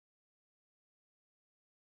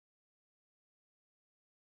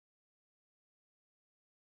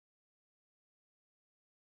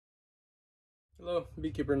Hello,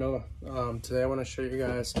 Beekeeper Noah. Today I want to show you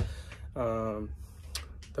guys the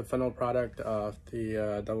final product of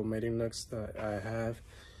the double mating nucs that I have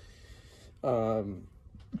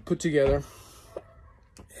put together.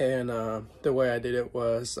 And the way I did it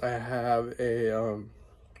was I have a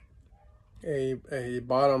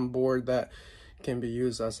bottom board that can be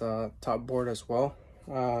used as a top board as well.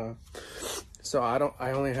 So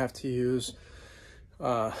I only have to use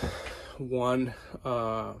one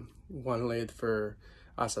lid for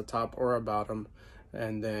as a top or a bottom,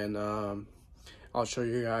 and then I'll show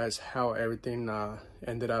you guys how everything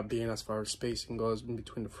ended up being as far as spacing goes in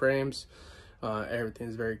between the frames. Everything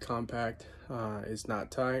is very compact, it's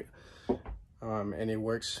not tight, and it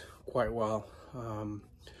works quite well.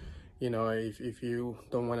 You know, if you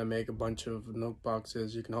don't want to make a bunch of nuc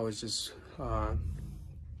boxes, you can always just grab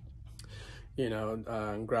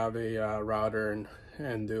a router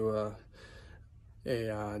and do a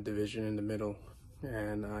division in the middle,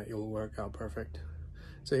 and it'll work out perfect.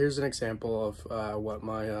 So here's an example of what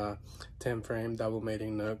my 10 frame double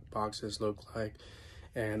mating nuc boxes look like.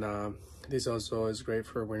 And this also is great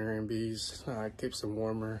for wintering bees, keeps them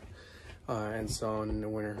warmer, and so on in the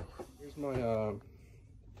winter. Here's my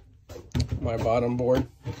my bottom board.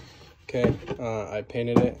 Okay, I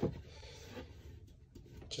painted it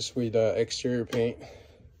just with exterior paint.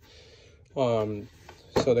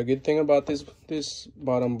 So the good thing about this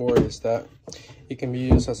bottom board is that it can be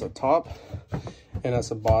used as a top and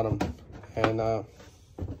as a bottom, and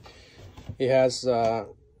it has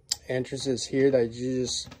entrances here that you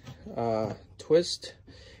just twist,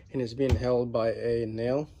 and it's being held by a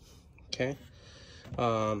nail. Okay,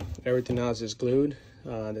 everything else is glued.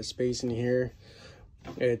 The space in here,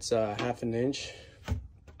 it's ½ an inch,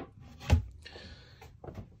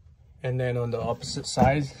 and then on the opposite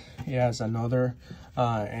side it has another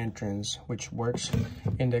entrance which works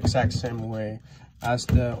in the exact same way as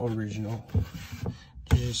the original.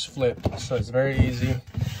 You just flip, so it's very easy.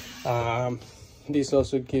 This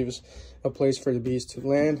also gives a place for the bees to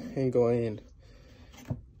land and go in.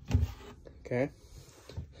 Okay,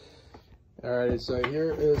 all right, so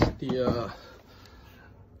here is the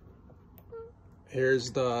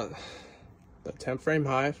here's the 10 frame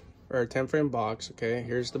hive, or 10 frame box. Okay,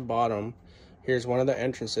 here's the bottom. Here's one of the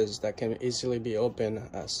entrances that can easily be opened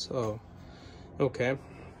as so. Okay,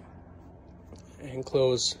 and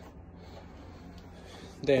close.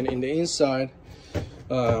 Then in the inside,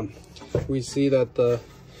 we see that the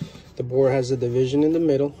board has a division in the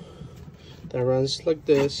middle that runs like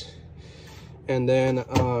this, and then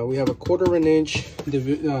we have a 1/4 inch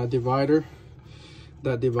divider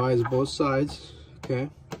that divides both sides.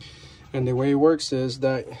 Okay, and the way it works is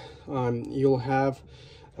that you'll have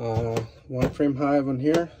one frame hive on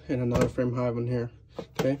here and another frame hive on here.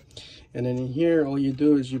 Okay, and then in here all you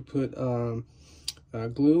do is you put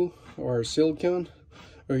glue or silicone,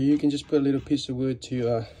 or you can just put a little piece of wood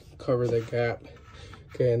to cover the gap.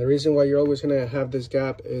 Okay, and the reason why you're always going to have this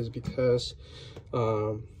gap is because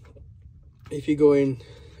if you go in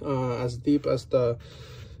as deep as the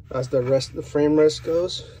frame rest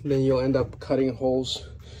goes, then you'll end up cutting holes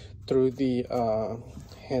through the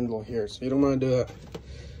handle here, so you don't want to do that.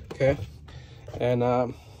 Okay, and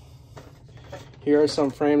here are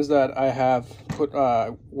some frames that I have put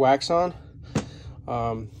wax on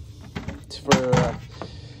for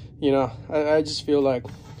you know, I just feel like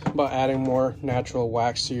about adding more natural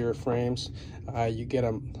wax to your frames, you get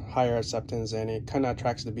a higher acceptance, and it kind of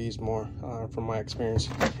attracts the bees more, from my experience.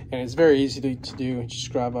 And it's very easy to do.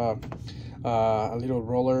 Just grab a little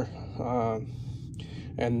roller,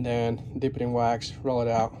 and then dip it in wax, roll it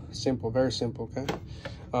out. Simple, very simple. Okay.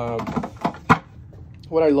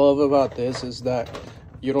 What I love about this is that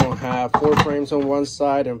you don't have 4 frames on one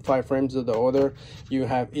side and 5 frames on the other. You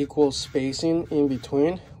have equal spacing in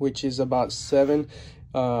between, which is about 7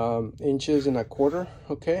 inches and 1/4.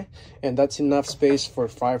 Okay, and that's enough space for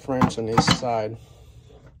 5 frames on each side.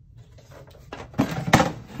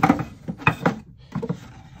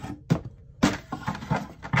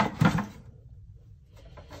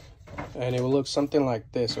 And it will look something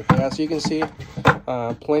like this. Okay, as you can see,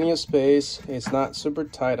 plenty of space. It's not super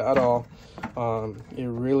tight at all. It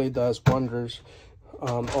really does wonders.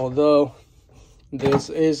 Although this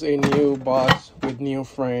is a new box with new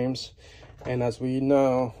frames, and as we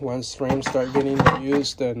know, once frames start getting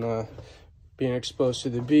used and being exposed to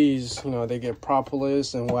the bees, you know, they get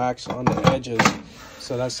propolis and wax on the edges.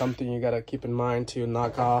 So that's something you got to keep in mind to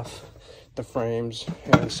knock off the frames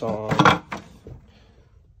and so on.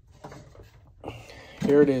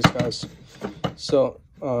 Here it is, guys. So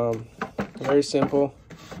very simple.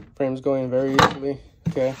 Frames going very easily.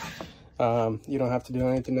 Okay, you don't have to do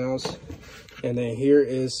anything else. And then here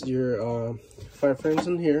is your 5 frames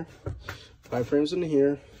in here, 5 frames in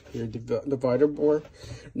here, your divider board.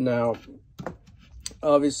 Now,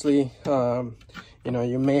 obviously, you know,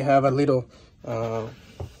 you may have a little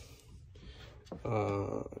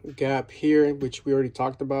gap here, which we already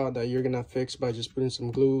talked about, that you're gonna fix by just putting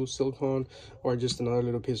some glue, silicone, or just another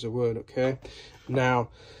little piece of wood. Okay, now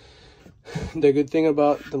the good thing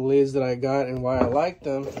about the lids that I got and why I like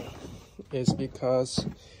them is because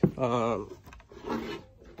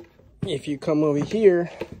if you come over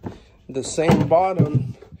here, the same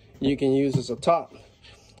bottom you can use as a top,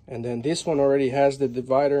 and then this one already has the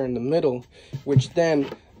divider in the middle, which then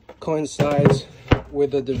coincides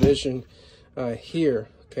with the division here.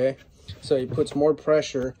 Okay, so it puts more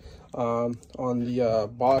pressure on the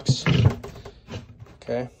box.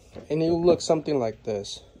 Okay, and it will look something like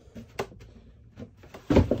this.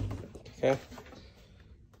 Okay,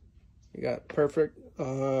 you got perfect,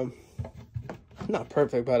 not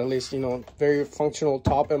perfect, but at least, you know, very functional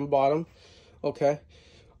top and bottom. Okay,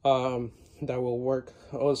 that will work.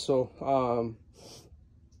 Also,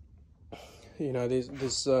 you know,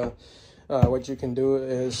 this what you can do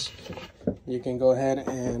is you can go ahead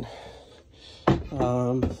and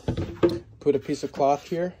put a piece of cloth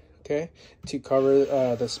here, okay, to cover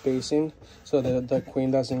the spacing so that the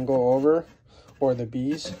queen doesn't go over, or the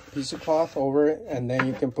bees, piece of cloth over it, and then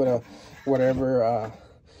you can put a whatever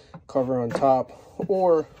cover on top.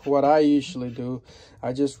 Or what I usually do,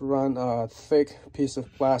 I just run a thick piece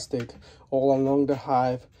of plastic all along the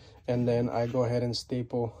hive, and then I go ahead and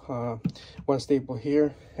staple one staple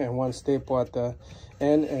here and one staple at the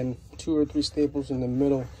end, and 2 or 3 staples in the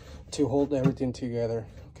middle to hold everything together.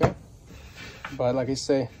 Okay, but like I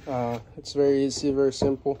say, it's very easy, very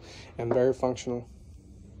simple, and very functional.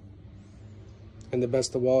 And the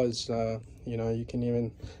best of all is, you know, you can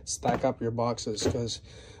even stack up your boxes, because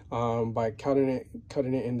by cutting it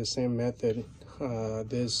in the same method,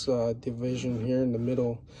 this division here in the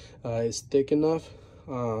middle is thick enough,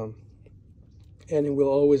 and it will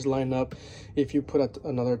always line up if you put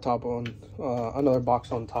another top on, another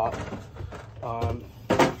box on top.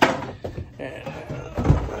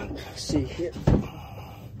 And see here,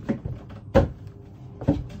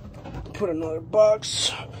 put another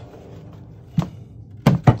box.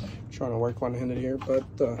 Trying to work one-handed here, but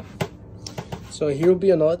so here will be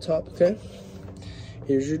another top. Okay,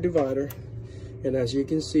 here's your divider, and as you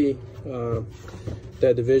can see,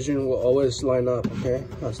 that division will always line up. Okay,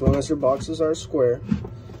 as long as your boxes are square,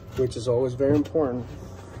 which is always very important.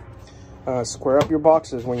 Square up your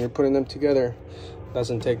boxes when you're putting them together.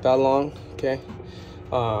 Doesn't take that long. Okay,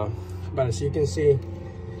 but as you can see,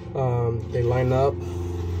 they line up,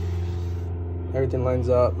 everything lines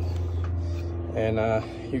up, and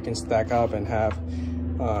you can stack up and have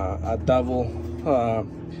a double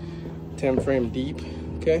 10 frame deep,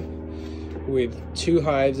 okay, with 2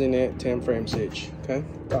 hives in it, 10 frames each. Okay,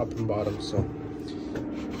 top and bottom. So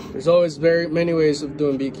there's always many ways of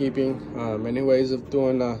doing beekeeping, many ways of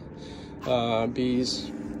doing bees.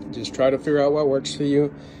 Just try to figure out what works for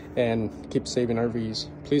you and keep saving our bees.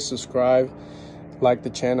 Please subscribe, like the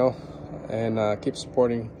channel, and keep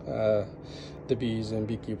supporting the bees and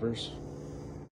beekeepers.